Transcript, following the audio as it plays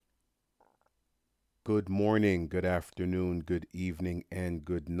Good morning, good afternoon, good evening, and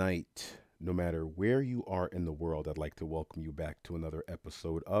good night. No matter where you are in the world, I'd like to welcome you back to another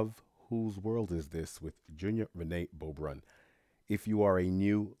episode of Whose World Is This with Junior Renee Beaubrun. If you are a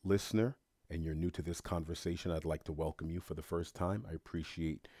new listener and you're new to this conversation, I'd like to welcome you for the first time. I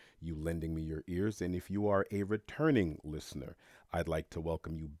appreciate you lending me your ears. And if you are a returning listener, I'd like to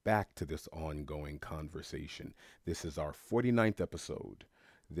welcome you back to this ongoing conversation. This is our 49th episode.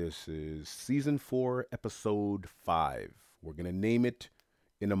 This is season 4, episode 5. We're going to name it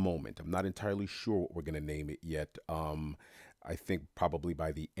in a moment. I'm not entirely sure what we're going to name it yet. I think probably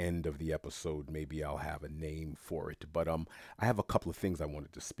by the end of the episode, maybe I'll have a name for it. But I have a couple of things I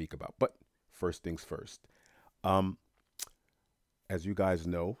wanted to speak about. But first things first. Um, as you guys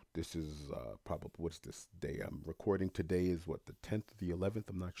know, this is probably what's this day I'm recording today is what the 10th, the 11th.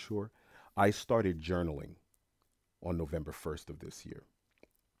 I'm not sure. I started journaling on November 1st of this year.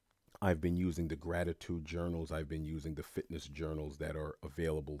 I've been using the gratitude journals. I've been using the fitness journals that are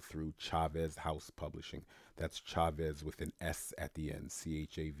available through Chavez House Publishing. That's Chavez with an S at the end,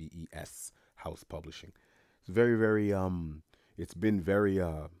 Chaves House Publishing. It's it's been very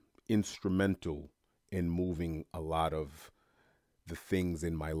instrumental in moving a lot of the things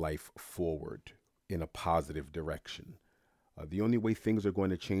in my life forward in a positive direction. The only way things are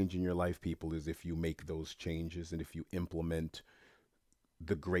going to change in your life, people, is if you make those changes and if you implement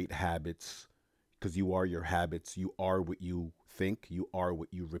the great habits, because you are your habits. You are what you think. You are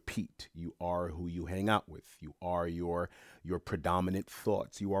what you repeat. You are who you hang out with. You are your predominant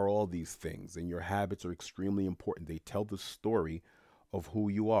thoughts. You are all these things, and your habits are extremely important. They tell the story of who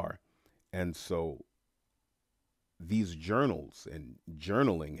you are. And so these journals and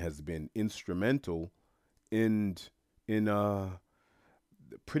journaling has been instrumental in in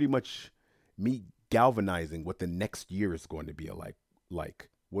pretty much me galvanizing what the next year is going to be like.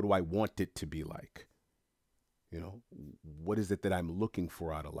 What do I want it to be like? You know, what is it that I'm looking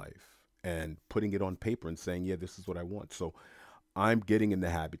for out of life? And putting it on paper and saying, yeah, this is what I want. So I'm getting in the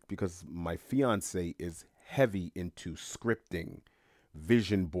habit because my fiance is heavy into scripting,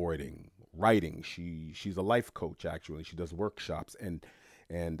 vision boarding, writing. She's a life coach actually. She does workshops and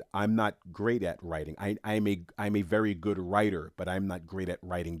I'm not great at writing. I'm a very good writer, but I'm not great at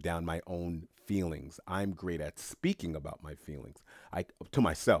writing down my own feelings. I'm great at speaking about my feelings. I to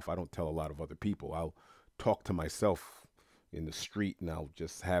myself. I don't tell a lot of other people. I'll talk to myself in the street and I'll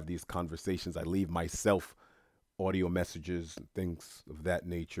just have these conversations. I leave myself audio messages and things of that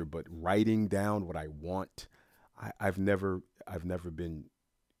nature, but writing down what I want, I've never been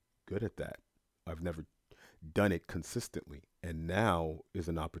good at that. I've never done it consistently. And now is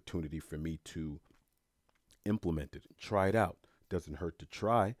an opportunity for me to implement it, try it out. Doesn't hurt to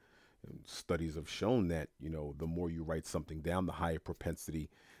try. And studies have shown that, the more you write something down, the higher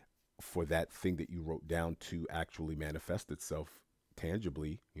propensity for that thing that you wrote down to actually manifest itself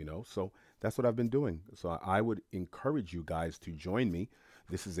tangibly. So that's what I've been doing. So I would encourage you guys to join me.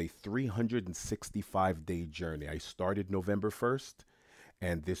 This is a 365-day journey. I started November 1st,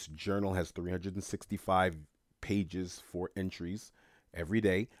 and this journal has 365 pages for entries every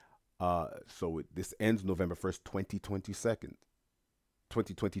day. This ends November 1st,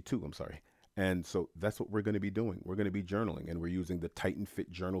 2022, I'm sorry. And so that's what we're going to be doing. We're going to be journaling, and we're using the Titan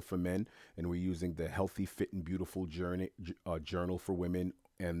Fit Journal for men, and we're using the Healthy, Fit, and Beautiful Journal for women,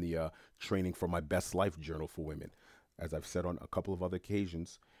 and the Training for My Best Life Journal for women. As I've said on a couple of other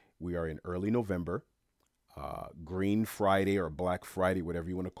occasions, we are in early November. Green Friday or Black Friday, whatever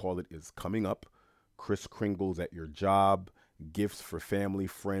you want to call it, is coming up. Kris Kringle's at your job, gifts for family,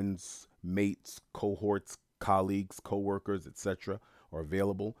 friends, mates, cohorts, colleagues, coworkers, etc. are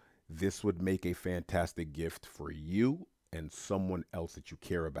available. This would make a fantastic gift for you and someone else that you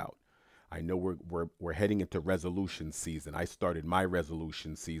care about. I know we're heading into resolution season. I started my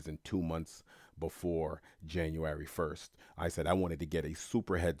resolution season 2 months before January 1st. I said I wanted to get a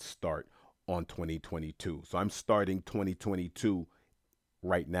super head start on 2022. So I'm starting 2022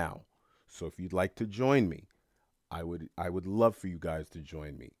 right now. So if you'd like to join me, I would love for you guys to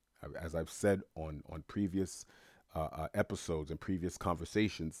join me. As I've said on previous episodes and previous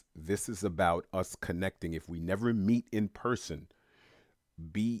conversations, this is about us connecting. If we never meet in person,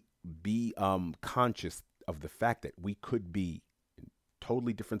 be conscious of the fact that we could be in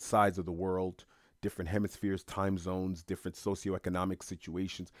totally different sides of the world, different hemispheres, time zones, different socioeconomic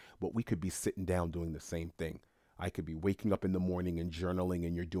situations, but we could be sitting down doing the same thing. I could be waking up in the morning and journaling,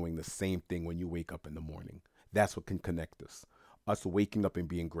 and you're doing the same thing when you wake up in the morning. That's what can connect us. Us waking up and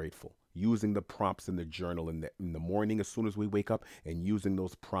being grateful, using the prompts in the journal in the morning as soon as we wake up, and using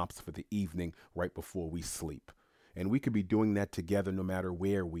those prompts for the evening right before we sleep. And we could be doing that together no matter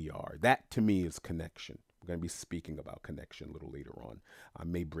where we are. That to me is connection. We're going to be speaking about connection a little later on. I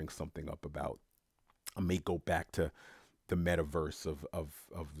may bring something up about, I may go back to the metaverse of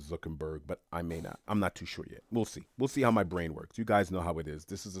Zuckerberg, but I may not. I'm not too sure yet. We'll see. We'll see how my brain works. You guys know how it is.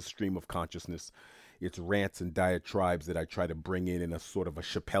 This is a stream of consciousness. It's rants and diatribes that I try to bring in a sort of a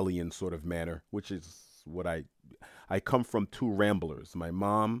Chappellian sort of manner, which is what I come from two ramblers. My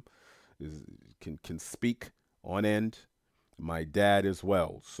mom is can speak on end. My dad as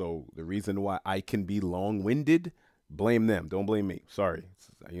well. So the reason why I can be long-winded, blame them. Don't blame me. Sorry.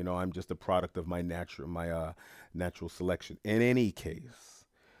 I'm just a product of my natural selection. In any case,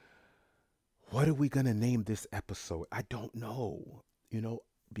 what are we gonna name this episode? I don't know.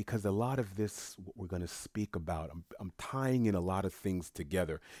 Because a lot of this, what we're gonna speak about, I'm tying in a lot of things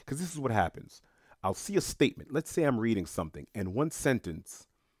together. Because this is what happens. I'll see a statement. Let's say I'm reading something, and one sentence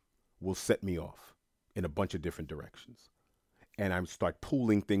will set me off in a bunch of different directions. And I start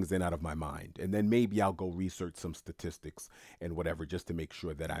pulling things in out of my mind, and then maybe I'll go research some statistics and whatever just to make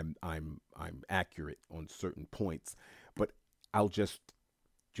sure that I'm accurate on certain points. But I'll just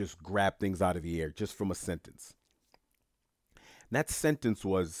grab things out of the air just from a sentence. And that sentence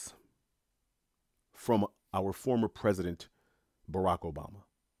was from our former president Barack Obama.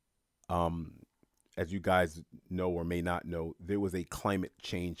 As you guys know or may not know, there was a climate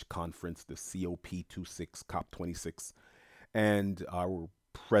change conference, the COP26, COP26, and our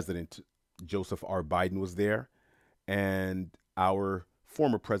president, Joseph R. Biden, was there, and our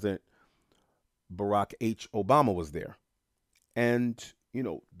former president, Barack H. Obama, was there. And,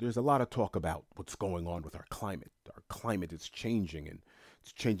 there's a lot of talk about what's going on with our climate. Our climate is changing, and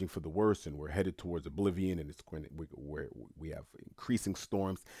it's changing for the worse, and we're headed towards oblivion, and it's going where we have increasing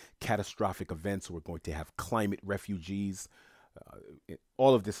storms, catastrophic events. We're going to have climate refugees.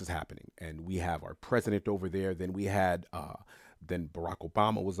 All of this is happening, and we have our president over there. Then we had, then Barack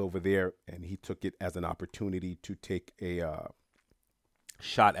Obama was over there, and he took it as an opportunity to take a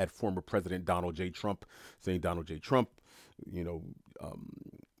shot at former President Donald J. Trump, saying Donald J. Trump,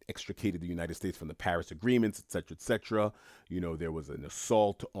 extricated the United States from the Paris agreements, et cetera, et cetera. There was an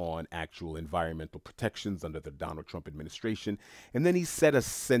assault on actual environmental protections under the Donald Trump administration. And then he said a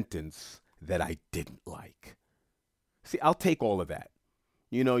sentence that I didn't like. See, I'll take all of that.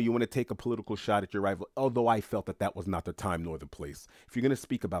 You want to take a political shot at your rival, although I felt that that was not the time nor the place. If you're going to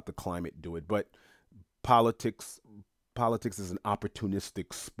speak about the climate, do it. But politics is an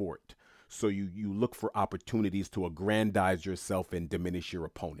opportunistic sport. So you look for opportunities to aggrandize yourself and diminish your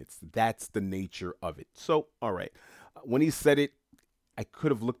opponents. That's the nature of it. So, all right. When he said it, I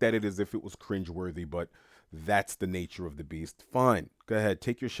could have looked at it as if it was cringeworthy, but that's the nature of the beast. Fine. Go ahead.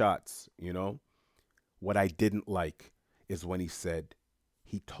 Take your shots. What I didn't like is when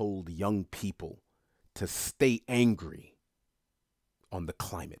he told young people to stay angry on the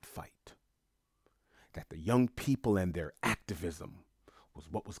climate fight. That the young people and their activism was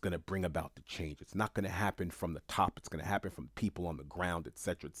what was going to bring about the change. It's not going to happen from the top. It's going to happen from people on the ground, et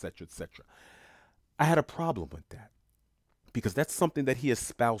cetera, et cetera, et cetera. I had a problem with that because that's something that he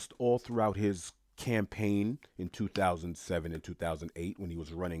espoused all throughout his campaign in 2007 and 2008 when he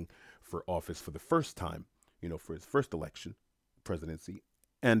was running for office for the first time, for his first election, presidency.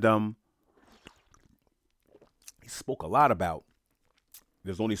 And he spoke a lot about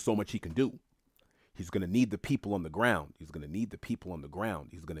there's only so much he can do. He's going to need the people on the ground. He's going to need the people on the ground.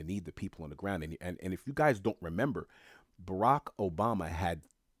 He's going to need the people on the ground. And if you guys don't remember, Barack Obama had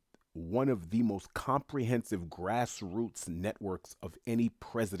one of the most comprehensive grassroots networks of any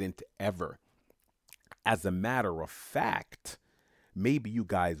president ever. As a matter of fact, maybe you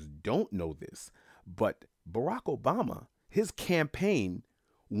guys don't know this, but Barack Obama, his campaign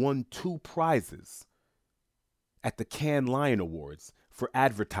won 2 prizes at the Cannes Lion Awards for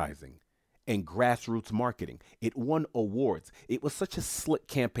advertising and grassroots marketing. It won awards. It was such a slick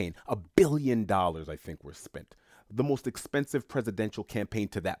campaign. $1 billion, I think, were spent. The most expensive presidential campaign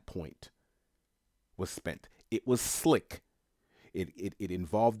to that point was spent. It was slick. It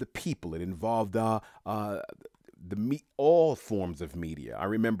involved the people. It involved all forms of media. I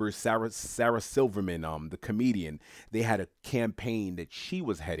remember Sarah Silverman, the comedian. They had a campaign that she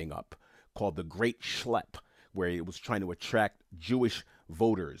was heading up called The Great Schlep, where it was trying to attract Jewish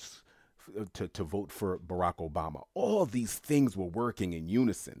voters to vote for Barack Obama. All these things were working in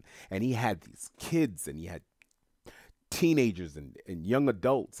unison. And he had these kids, and he had teenagers and young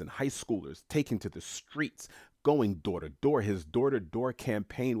adults and high schoolers taken to the streets, going door to door. His door to door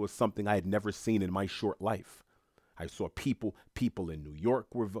campaign was something I had never seen in my short life. I saw people in New York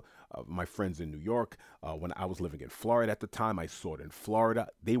my friends in New York. When I was living in Florida at the time, I saw it in Florida.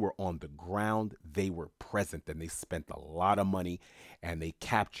 They were on the ground, they were present, and they spent a lot of money, and they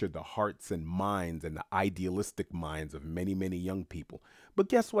captured the hearts and minds and the idealistic minds of many, many young people. But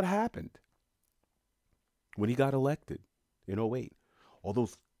guess what happened when he got elected in '08? All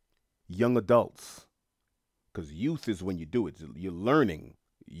those young adults, because youth is when you do it, you're learning.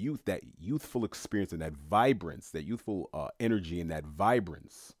 Youth, that youthful experience and that vibrance, that youthful energy and that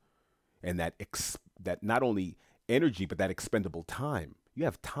vibrance, and that not only energy but that expendable time. You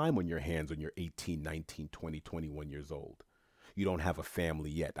have time on your hands when you're 18, 19, 20, 21 years old. You don't have a family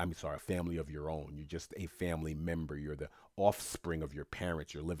yet. I'm sorry, a family of your own. You're just a family member. You're the offspring of your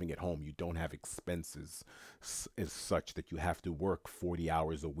parents. You're living at home. You don't have expenses as such that you have to work 40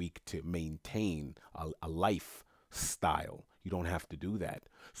 hours a week to maintain a lifestyle. You don't have to do that.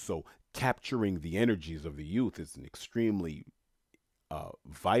 So capturing the energies of the youth is an extremely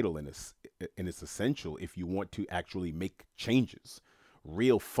vital, and it's essential if you want to actually make changes,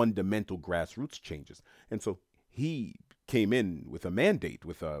 real fundamental grassroots changes. And so he came in with a mandate,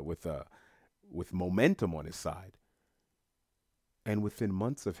 with momentum on his side. And within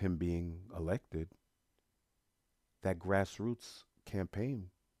months of him being elected, that grassroots campaign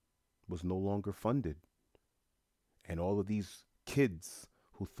was no longer funded. And all of these kids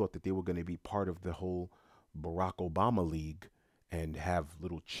who thought that they were going to be part of the whole Barack Obama League and have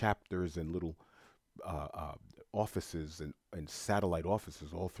little chapters and little offices and satellite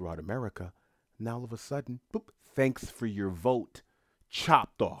offices all throughout America, now all of a sudden, boop, thanks for your vote,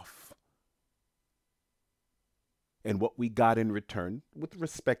 chopped off. And what we got in return, with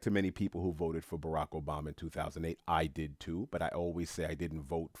respect to many people who voted for Barack Obama in 2008, I did too, but I always say I didn't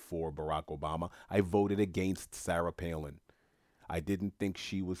vote for Barack Obama. I voted against Sarah Palin. I didn't think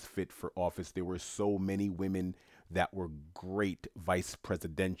she was fit for office. There were so many women that were great vice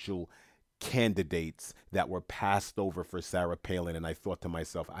presidential candidates that were passed over for Sarah Palin. And I thought to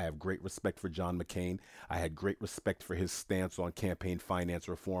myself, I have great respect for John McCain. I had great respect for his stance on campaign finance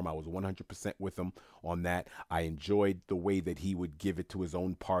reform. I was 100% with him on that. I enjoyed the way that he would give it to his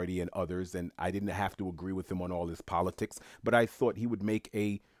own party and others. And I didn't have to agree with him on all his politics, but I thought he would make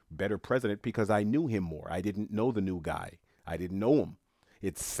a better president because I knew him more. I didn't know the new guy. I didn't know him.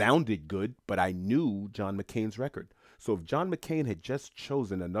 It sounded good, but I knew John McCain's record. So if John McCain had just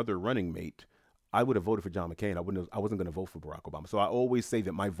chosen another running mate, I would have voted for John McCain. I wasn't going to vote for Barack Obama. So I always say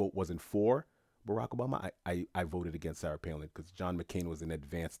that my vote wasn't for Barack Obama. I voted against Sarah Palin because John McCain was an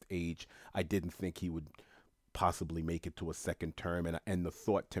advanced age. I didn't think he would possibly make it to a second term. And the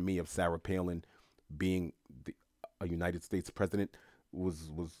thought to me of Sarah Palin being a United States president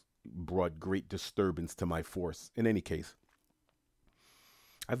was brought great disturbance to my force. In any case,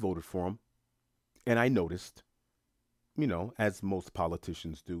 I voted for him, and I noticed, as most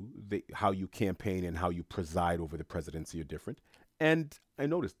politicians do, how you campaign and how you preside over the presidency are different. And I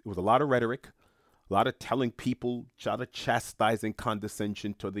noticed it was a lot of rhetoric, a lot of telling people, a lot of chastising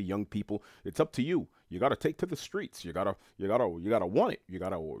condescension to the young people. It's up to you. You got to take to the streets. You gotta want it.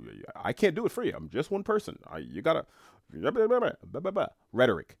 I can't do it for you. I'm just one person. You gotta,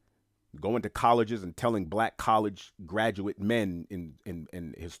 rhetoric. Going to colleges and telling black college graduate men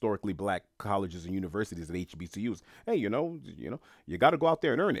in historically black colleges and universities at HBCUs, hey, you got to go out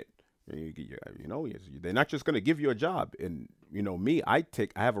there and earn it. They're not just going to give you a job. And me, I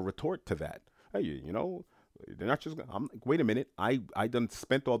have a retort to that. Hey, they're not just. I'm like, wait a minute. I done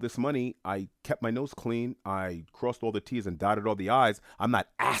spent all this money. I kept my nose clean. I crossed all the T's and dotted all the I's. I'm not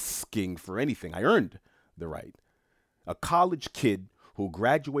asking for anything. I earned the right. A college kid who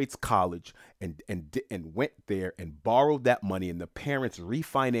graduates college and went there and borrowed that money, and the parents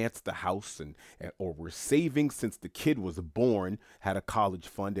refinanced the house or were saving since the kid was born, had a college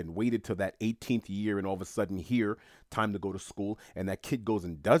fund and waited till that 18th year, and all of a sudden here, time to go to school, and that kid goes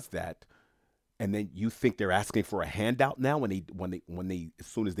and does that. And then you think they're asking for a handout now when they as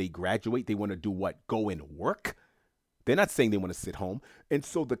soon as they graduate, they want to do what? Go and work? They're not saying they want to sit home. And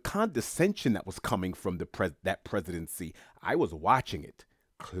so the condescension that was coming from that presidency, I was watching it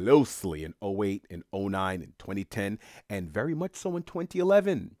closely in '08 and '09 and 2010, and very much so in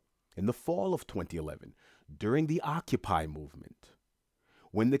 2011, in the fall of 2011, during the Occupy movement,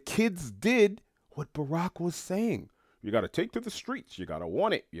 when the kids did what Barack was saying. You got to take to the streets. You got to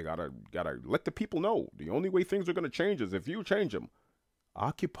want it. You got to let the people know. The only way things are going to change is if you change them.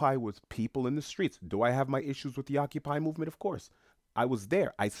 Occupy was people in the streets. Do I have my issues with the Occupy movement? Of course. I was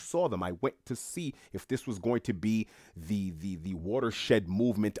there. I saw them. I went to see if this was going to be the watershed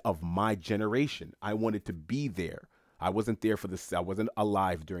movement of my generation. I wanted to be there. I wasn't there for this. I wasn't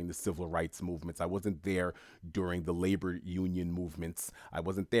alive during the civil rights movements. I wasn't there during the labor union movements. I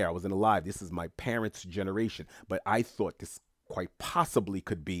wasn't there. I wasn't alive. This is my parents' generation. But I thought this quite possibly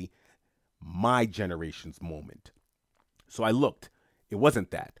could be my generation's moment. So I looked. It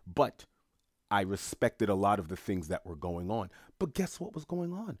wasn't that. But I respected a lot of the things that were going on. But guess what was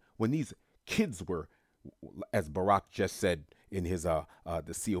going on? When these kids were, as Barack just said in his the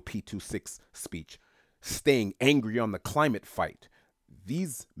COP26 speech, staying angry on the climate fight.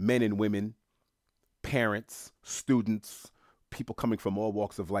 These men and women, parents, students, people coming from all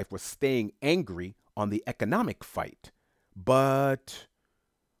walks of life were staying angry on the economic fight. But,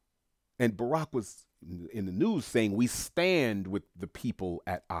 and Barack was in the news saying, we stand with the people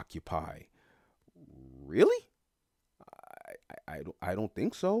at Occupy. Really? I don't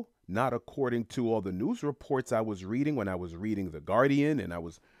think so. Not according to all the news reports I was reading when I was reading The Guardian, and I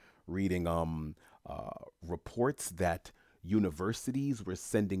was reading reports that universities were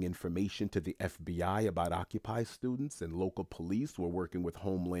sending information to the FBI about Occupy students, and local police were working with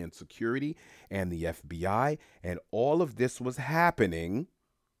Homeland Security and the FBI. And all of this was happening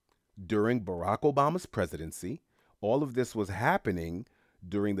during Barack Obama's presidency. All of this was happening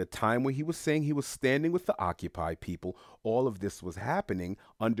during the time when he was saying he was standing with the Occupy people. All of this was happening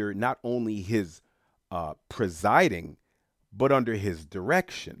under not only his presiding, but under his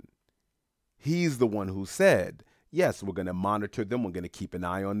direction. He's the one who said, yes, we're going to monitor them. We're going to keep an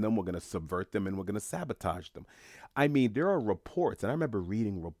eye on them. We're going to subvert them, and we're going to sabotage them. I mean, there are reports, and I remember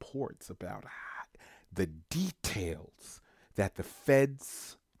reading reports about the details that the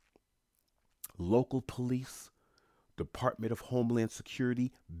feds, local police, Department of Homeland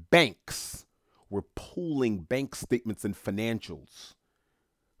Security, banks were pulling bank statements and financials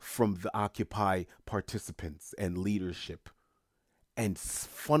from the Occupy participants and leadership and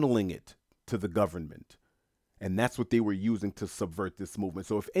funneling it to the government. And that's what they were using to subvert this movement.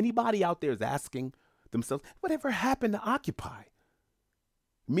 So if anybody out there is asking themselves, whatever happened to Occupy?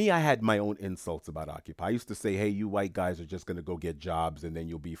 Me, I had my own insults about Occupy. I used to say, hey, you white guys are just going to go get jobs and then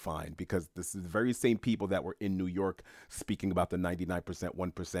you'll be fine. Because this is the very same people that were in New York speaking about the 99%,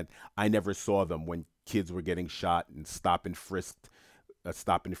 1%. I never saw them when kids were getting shot and stop and frisked.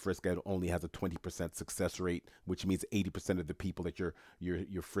 Stop and frisk only has a 20% success rate, which means 80% of the people that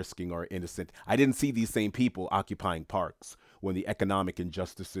you're frisking are innocent. I didn't see these same people occupying parks when the economic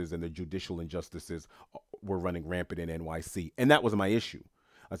injustices and the judicial injustices were running rampant in NYC. And that was my issue.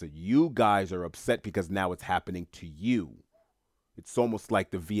 I said, you guys are upset because now it's happening to you. It's almost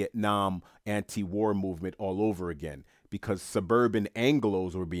like the Vietnam anti-war movement all over again, because suburban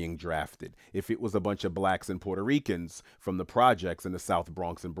Anglos were being drafted. If it was a bunch of blacks and Puerto Ricans from the projects in the South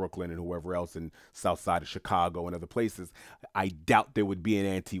Bronx and Brooklyn and whoever else in South Side of Chicago and other places, I doubt there would be an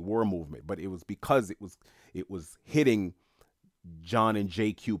anti-war movement. But it was because it was hitting John and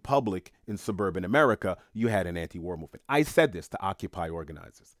JQ Public in suburban America, you had an anti-war movement. I said this to Occupy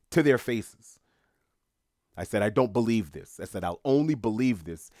organizers, to their faces. I said, I don't believe this. I said, I'll only believe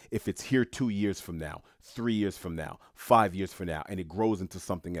this if it's here 2 years from now, 3 years from now, 5 years from now, and it grows into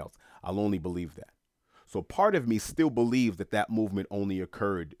something else. I'll only believe that. So part of me still believes that that movement only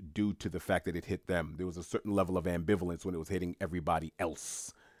occurred due to the fact that it hit them. There was a certain level of ambivalence when it was hitting everybody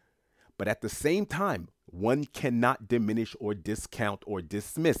else. But at the same time, one cannot diminish or discount or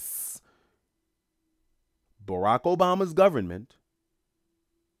dismiss Barack Obama's government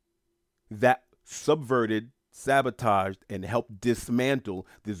that subverted, sabotaged, and helped dismantle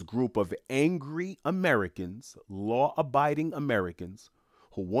this group of angry Americans, law-abiding Americans,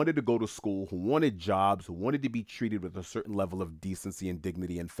 who wanted to go to school, who wanted jobs, who wanted to be treated with a certain level of decency and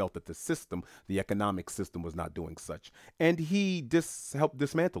dignity, and felt that the system, the economic system, was not doing such. And he helped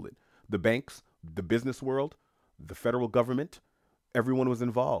dismantle it. The banks, the business world, the federal government, everyone was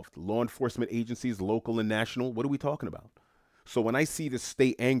involved. Law enforcement agencies, local and national. What are we talking about? So when I see this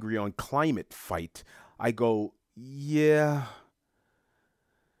stay angry on climate fight, I go, yeah,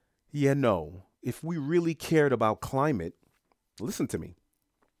 no. If we really cared about climate, listen to me.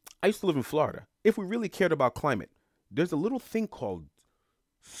 I used to live in Florida. If we really cared about climate, there's a little thing called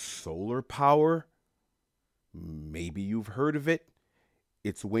solar power. Maybe you've heard of it.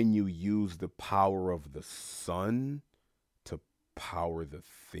 It's when you use the power of the sun to power the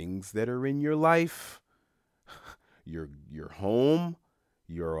things that are in your life. Your home,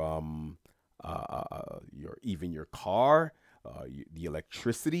 your even your car, the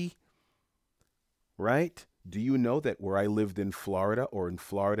electricity, right? Do you know that where I lived in Florida,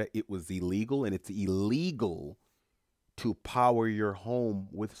 it was illegal, and it's illegal to power your home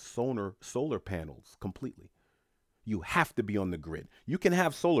with solar panels completely. You have to be on the grid. You can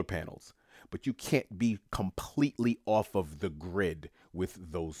have solar panels, but you can't be completely off of the grid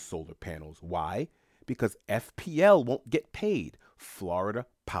with those solar panels. Why? Because FPL won't get paid. Florida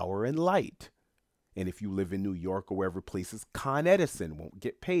Power and Light. And if you live in New York or wherever places, Con Edison won't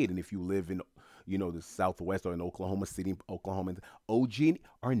get paid. And if you live in, the Southwest or in Oklahoma City, Oklahoma, OG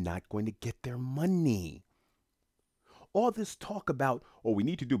are not going to get their money. All this talk about, oh, we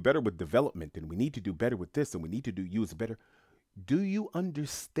need to do better with development and we need to do better with this and we need to use better. Do you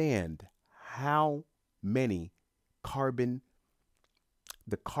understand how many carbon,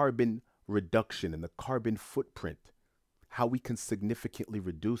 the carbon reduction and the carbon footprint, how we can significantly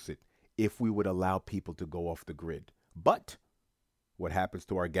reduce it if we would allow people to go off the grid? But what happens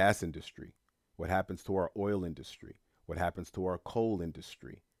to our gas industry? What happens to our oil industry? What happens to our coal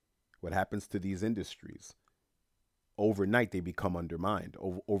industry? What happens to these industries? Overnight, they become undermined.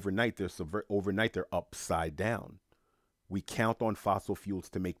 Overnight, they're upside down. We count on fossil fuels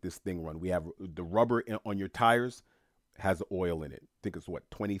to make this thing run. We have the rubber on your tires has oil in it. I think it's what,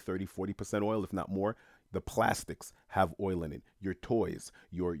 20, 30, 40% oil, if not more. The plastics have oil in it. Your toys,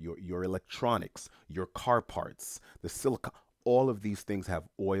 your electronics, your car parts, the silicon, all of these things have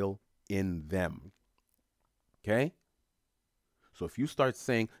oil in them. Okay? So if you start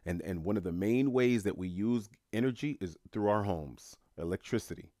saying, and one of the main ways that we use energy is through our homes,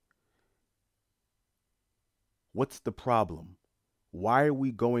 electricity. What's the problem? Why are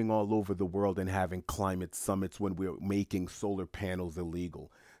we going all over the world and having climate summits when we're making solar panels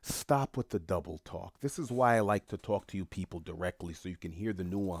illegal? Stop with the double talk. This is why I like to talk to you people directly so you can hear the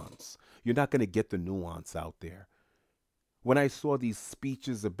nuance. You're not going to get the nuance out there. When I saw these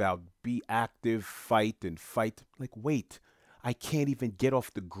speeches about be active, fight, like, wait, I can't even get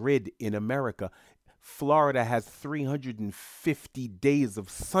off the grid in America. Florida has 350 days of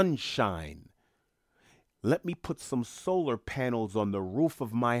sunshine. Let me put some solar panels on the roof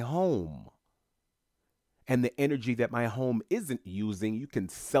of my home. And the energy that my home isn't using, you can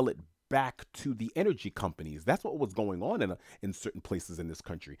sell it back to the energy companies. That's what was going on in certain places in this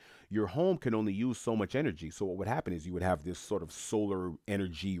country. Your home can only use so much energy. So what would happen is you would have this sort of solar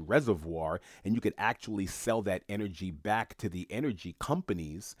energy reservoir, and you could actually sell that energy back to the energy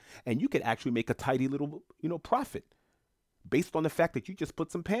companies, and you could actually make a tidy little, profit based on the fact that you just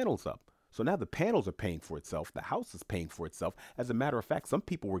put some panels up. So now the panels are paying for itself. The house is paying for itself. As a matter of fact, some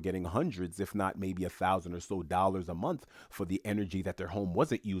people were getting hundreds, if not maybe $1,000 or so dollars a month for the energy that their home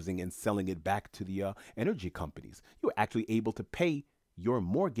wasn't using and selling it back to the energy companies. You were actually able to pay your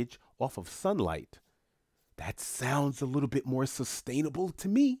mortgage off of sunlight. That sounds a little bit more sustainable to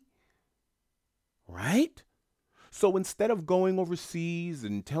me, right? So instead of going overseas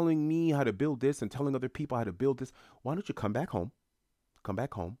and telling me how to build this and telling other people how to build this, why don't you come back home? Come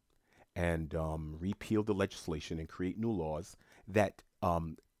back home and repeal the legislation and create new laws that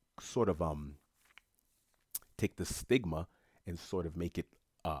sort of take the stigma and sort of make it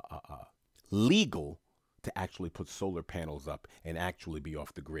legal to actually put solar panels up and actually be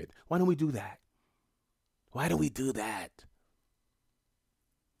off the grid. Why don't we do that? Why don't we do that?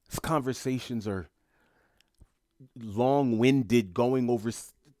 These conversations are long-winded, going over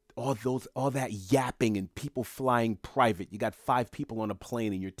all that yapping and people flying private. You got 5 people on a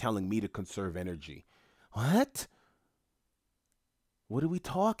plane and you're telling me to conserve energy. What? What are we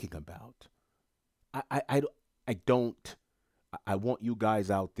talking about? I don't. I want you guys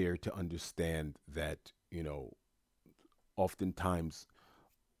out there to understand that, oftentimes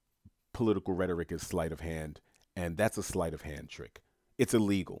political rhetoric is sleight of hand, and that's a sleight of hand trick. It's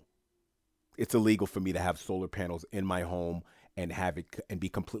illegal. It's illegal for me to have solar panels in my home and have it and be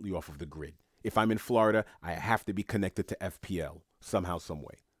completely off of the grid. If I'm in Florida, I have to be connected to FPL somehow, some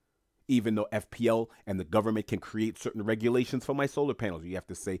way. Even though FPL and the government can create certain regulations for my solar panels, you have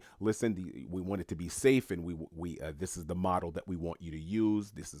to say, listen, we want it to be safe, and we this is the model that we want you to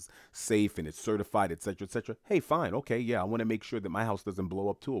use. This is safe and it's certified, et cetera, et cetera. Hey, fine, okay, yeah, I want to make sure that my house doesn't blow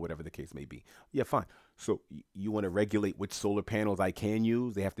up too, or whatever the case may be. Yeah, fine. So you want to regulate which solar panels I can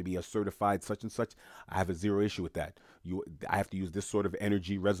use? They have to be a certified such and such. I have a zero issue with that. I have to use this sort of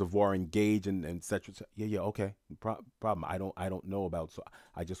energy reservoir and gauge and et cetera. Yeah, okay. Problem. I don't know about. So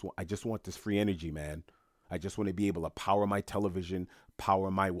I just want this free energy, man. I just want to be able to power my television,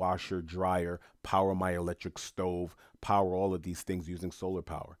 power my washer, dryer, power my electric stove, power all of these things using solar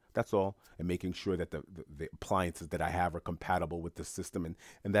power. That's all. And making sure that the appliances that I have are compatible with the system.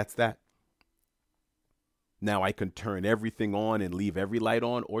 And that's that. Now I can turn everything on and leave every light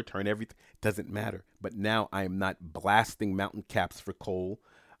on, or turn everything. Doesn't matter. But now I am not blasting mountain caps for coal.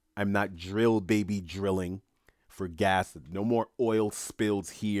 I'm not drilling for gas. No more oil spills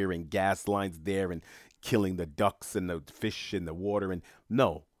here and gas lines there and killing the ducks and the fish in the water. And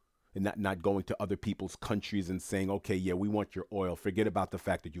no, and not going to other people's countries and saying, okay, yeah, we want your oil. Forget about the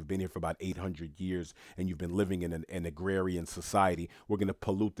fact that you've been here for about 800 years and you've been living in an agrarian society. We're going to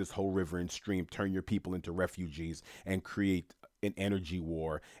pollute this whole river and stream, turn your people into refugees, and create an energy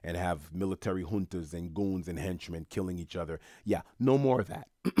war and have military juntas and goons and henchmen killing each other. Yeah, no more of that.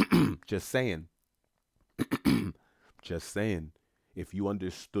 Just saying. Just saying. If you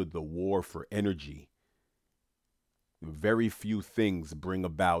understood the war for energy, very few things bring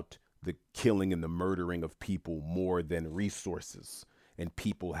about the killing and the murdering of people more than resources and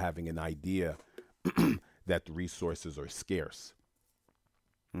people having an idea that the resources are scarce.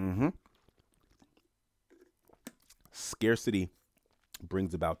 hmm Scarcity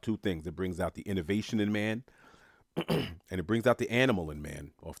brings about two things. It brings out the innovation in man, and it brings out the animal in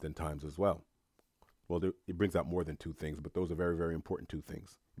man, oftentimes as well. Well, it brings out more than two things, but those are very, very important two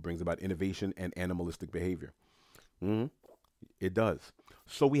things. It brings about innovation and animalistic behavior. hmm It does.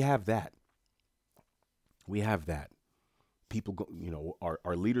 So we have that. We have that. People,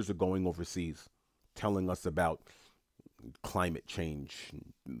 our leaders are going overseas, telling us about climate change,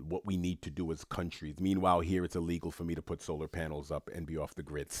 what we need to do as countries. Meanwhile, here it's illegal for me to put solar panels up and be off the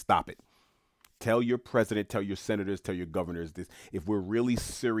grid. Stop it. Tell your president, tell your senators, tell your governors this. If we're really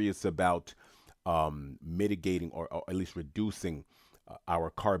serious about mitigating or at least reducing our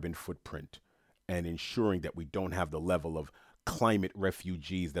carbon footprint and ensuring that we don't have the level of climate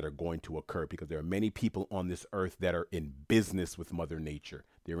refugees that are going to occur, because there are many people on this earth that are in business with Mother Nature.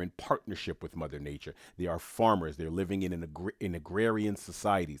 They're in partnership with Mother Nature. They are farmers. They're living in agrarian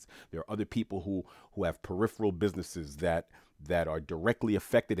societies. There are other people who have peripheral businesses that are directly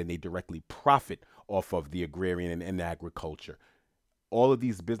affected, and they directly profit off of the agrarian and agriculture. All of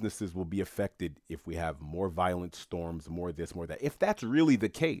these businesses will be affected if we have more violent storms, more this, more that. If that's really the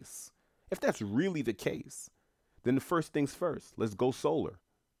case, then the first things first. Let's go solar.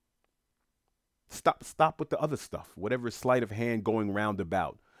 Stop with the other stuff. Whatever sleight of hand going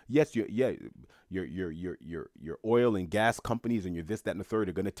roundabout. Yes, your oil and gas companies and your this, that, and the third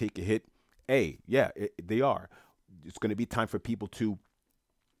are going to take a hit. Hey, yeah, they are. It's going to be time for people to,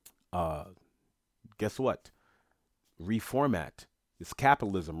 guess what? Reformat. It's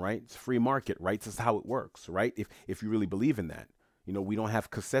capitalism, right? It's free market, right? This is how it works, right? If you really believe in that. We don't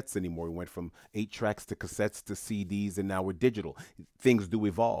have cassettes anymore. We went from 8 tracks to cassettes to CDs, and now we're digital. Things do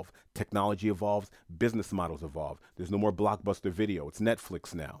evolve. Technology evolves. Business models evolve. There's no more Blockbuster video. It's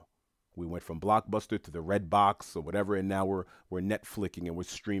Netflix now. We went from Blockbuster to the Red Box or whatever, and now we're Netflixing and we're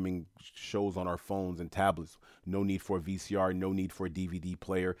streaming shows on our phones and tablets. No need for a VCR. No need for a DVD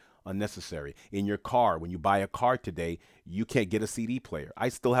player. Unnecessary. In your car, when you buy a car today, you can't get a CD player. I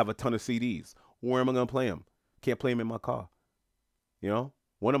still have a ton of CDs. Where am I going to play them? Can't play them in my car.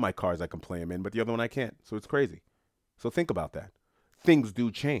 One of my cars I can play them in, but the other one I can't. So it's crazy. So think about that. Things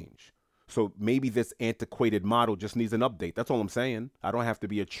do change. So maybe this antiquated model just needs an update. That's all I'm saying. I don't have to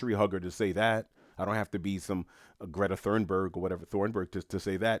be a tree hugger to say that. I don't have to be some Greta Thunberg or whatever Thornburg to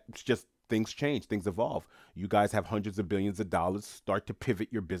say that. It's just things change. Things evolve. You guys have hundreds of billions of dollars. Start to pivot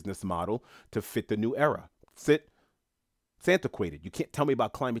your business model to fit the new era. It's antiquated. You can't tell me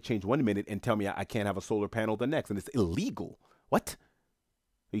about climate change one minute and tell me I can't have a solar panel the next. And it's illegal. What?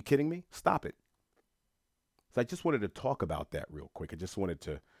 Are you kidding me? Stop it. So I just wanted to talk about that real quick. I just wanted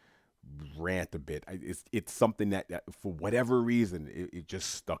to rant a bit. It's something that for whatever reason, it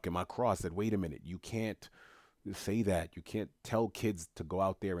just stuck in my craw. I said, wait a minute, you can't say that. You can't tell kids to go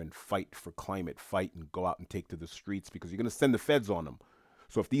out there and fight for climate, fight and go out and take to the streets, because you're going to send the feds on them.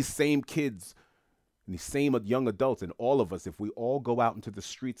 So if these same kids and these same young adults and all of us, if we all go out into the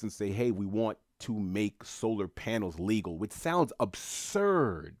streets and say, hey, we want to make solar panels legal, which sounds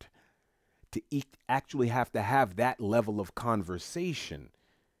absurd to actually have to have that level of conversation.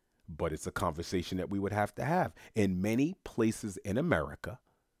 But it's a conversation that we would have to have. In many places in America,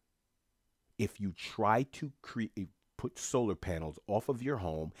 if you try to put solar panels off of your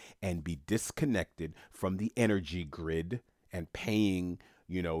home and be disconnected from the energy grid and paying,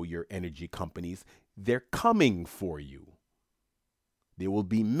 your energy companies, they're coming for you. There will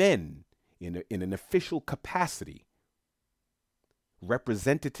be men in an official capacity,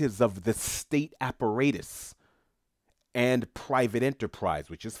 representatives of the state apparatus and private enterprise,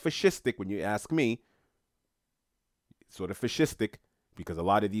 which is fascistic when you ask me. It's sort of fascistic because a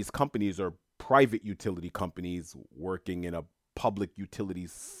lot of these companies are private utility companies working in a public utility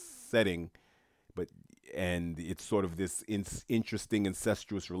setting, and it's sort of this interesting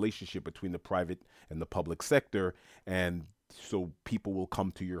incestuous relationship between the private and the public sector. And so people will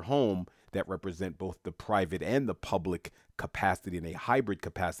come to your home that represent both the private and the public capacity in a hybrid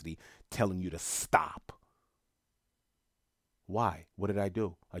capacity, telling you to stop. Why? What did I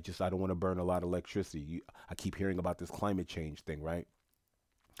do? I don't want to burn a lot of electricity. I keep hearing about this climate change thing, right?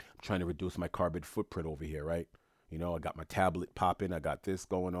 I'm trying to reduce my carbon footprint over here, right? I got my tablet popping. I got this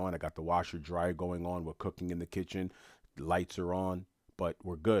going on. I got the washer dryer going on. We're cooking in the kitchen. The lights are on, but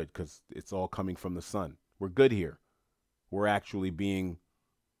we're good because it's all coming from the sun. We're good here. We're actually being,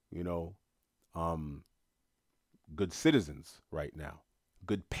 you know, um, good citizens right now,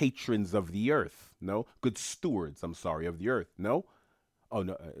 good patrons of the earth. No, good stewards. I'm sorry, of the earth. No, oh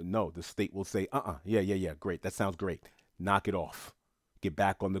no, no. The state will say, yeah, great. That sounds great. Knock it off. Get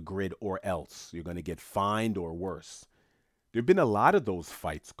back on the grid, or else you're going to get fined or worse. There have been a lot of those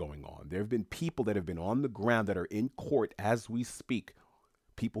fights going on. There have been people that have been on the ground that are in court as we speak.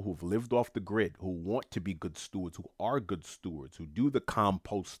 People who've lived off the grid, who want to be good stewards, who are good stewards, who do the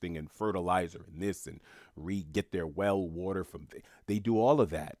composting and fertilizer and this and get their well water from. They do all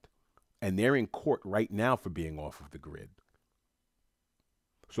of that. And they're in court right now for being off of the grid.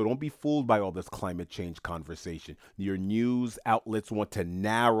 So don't be fooled by all this climate change conversation. Your news outlets want to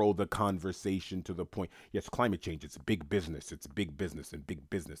narrow the conversation to the point. Yes, climate change, it's big business. It's big business and big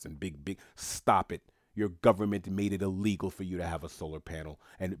business and big. Stop it. Your government made it illegal for you to have a solar panel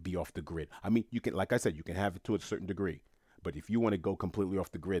and be off the grid. I mean, you can, like I said, you can have it to a certain degree. But if you want to go completely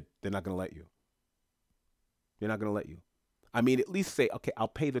off the grid, they're not going to let you. They're not going to let you. I mean, at least say, okay, I'll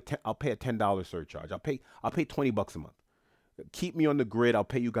pay a $10 surcharge. I'll pay $20 a month. Keep me on the grid. I'll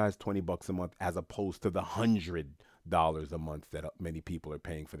pay you guys $20 a month as opposed to the $100 a month that many people are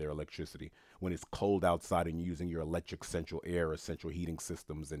paying for their electricity when it's cold outside and you're using your electric central air or central heating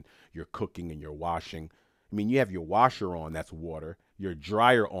systems and you're cooking and you're washing. I mean, you have your washer on, that's water. Your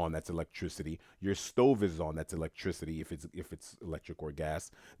dryer on, that's electricity. Your stove is on, that's electricity if it's electric or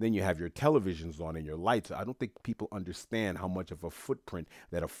gas. Then you have your televisions on and your lights. I don't think people understand how much of a footprint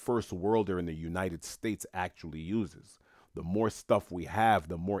that a first worlder in the United States actually uses. The more stuff we have,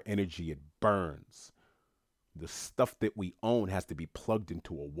 the more energy it burns. The stuff that we own has to be plugged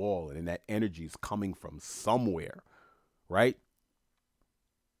into a wall, and that energy is coming from somewhere, right?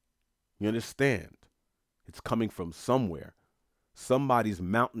 You understand? It's coming from somewhere. Somebody's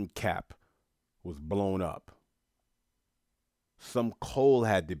mountain cap was blown up. Some coal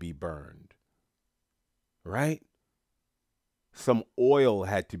had to be burned, right? Some oil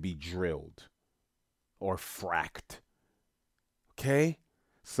had to be drilled or fracked. Okay?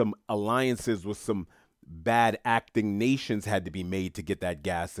 Some alliances with some bad acting nations had to be made to get that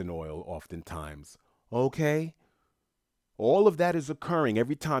gas and oil oftentimes. Okay? All of that is occurring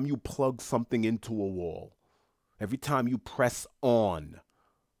every time you plug something into a wall. Every time you press on.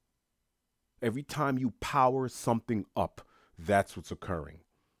 Every time you power something up. That's what's occurring.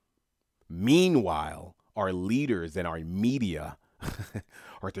 Meanwhile, our leaders and our media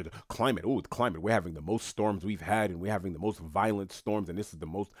or to the climate. Oh, the climate. We're having the most storms we've had, and we're having the most violent storms, and this is the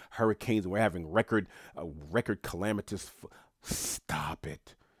most hurricanes, and we're having record calamitous. Stop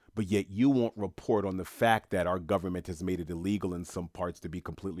it. But yet you won't report on the fact that our government has made it illegal in some parts to be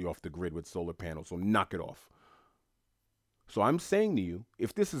completely off the grid with solar panels. So knock it off. So I'm saying to you,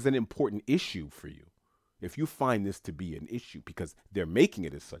 if this is an important issue for you, if you find this to be an issue, because they're making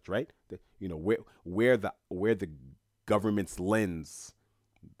it as such, right? Where the government's lens,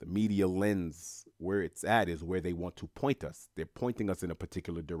 the media lens, where it's at is where they want to point us. They're pointing us in a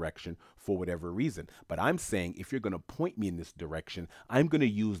particular direction for whatever reason. But I'm saying if you're going to point me in this direction, I'm going to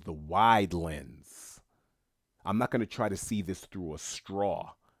use the wide lens. I'm not going to try to see this through a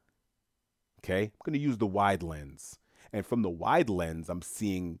straw. Okay? I'm going to use the wide lens. And from the wide lens, I'm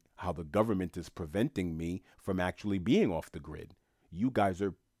seeing how the government is preventing me from actually being off the grid. You guys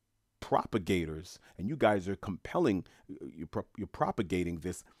are propagators, and you guys are compelling, you're propagating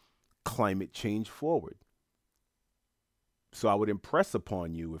this climate change forward. So I would impress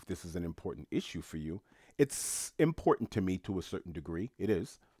upon you, if this is an important issue for you, it's important to me to a certain degree. It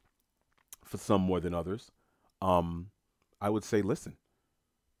is, for some more than others. I would say, listen,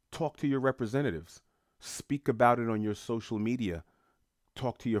 talk to your representatives, speak about it on your social media,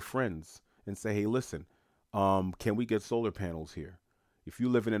 talk to your friends and say, hey, listen, can we get solar panels here? If you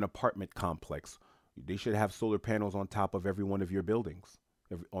live in an apartment complex, they should have solar panels on top of every one of your buildings,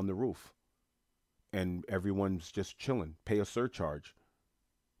 on the roof. And everyone's just chilling. Pay a surcharge.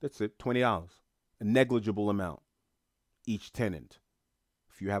 That's it, $20. A negligible amount, each tenant.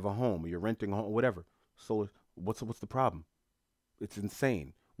 If you have a home, or you're renting a home, whatever. Solar, what's the problem? It's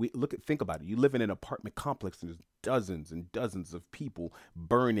insane. Think about it. You live in an apartment complex and there's dozens and dozens of people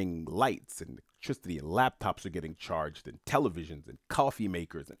burning lights and electricity, and laptops are getting charged, and televisions and coffee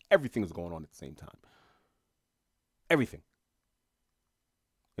makers, and everything's going on at the same time. Everything.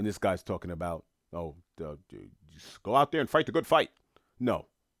 And this guy's talking about Oh, just go out there and fight the good fight. No,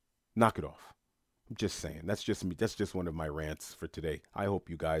 knock it off. I'm just saying. That's just me. That's just one of my rants for today. I hope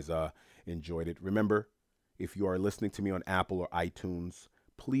you guys enjoyed it. Remember, if you are listening to me on Apple or iTunes,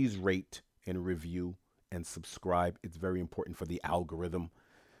 please rate and review and subscribe. It's very important for the algorithm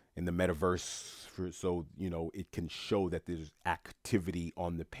in the metaverse so it can show that there's activity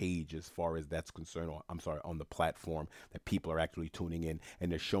on the page as far as that's concerned, or I'm sorry, on the platform, that people are actually tuning in,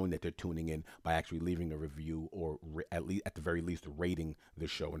 and they're showing that they're tuning in by actually leaving a review, or at the very least rating the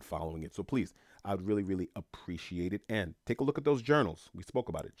show and following it. So please, I'd really really appreciate it. And take a look at those journals. We spoke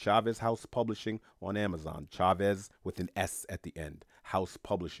about it. Chavez House Publishing on Amazon. Chavez with an S at the end. House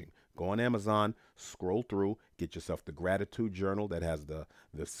Publishing. Go on Amazon, scroll through, get yourself the gratitude journal that has the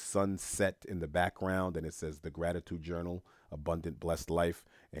sunset in the background, and it says the gratitude journal, abundant blessed life.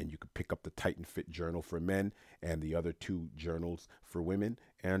 And you could pick up the Titan Fit journal for men and the other two journals for women.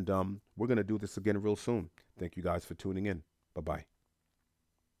 And we're going to do this again real soon. Thank you guys for tuning in. Bye bye.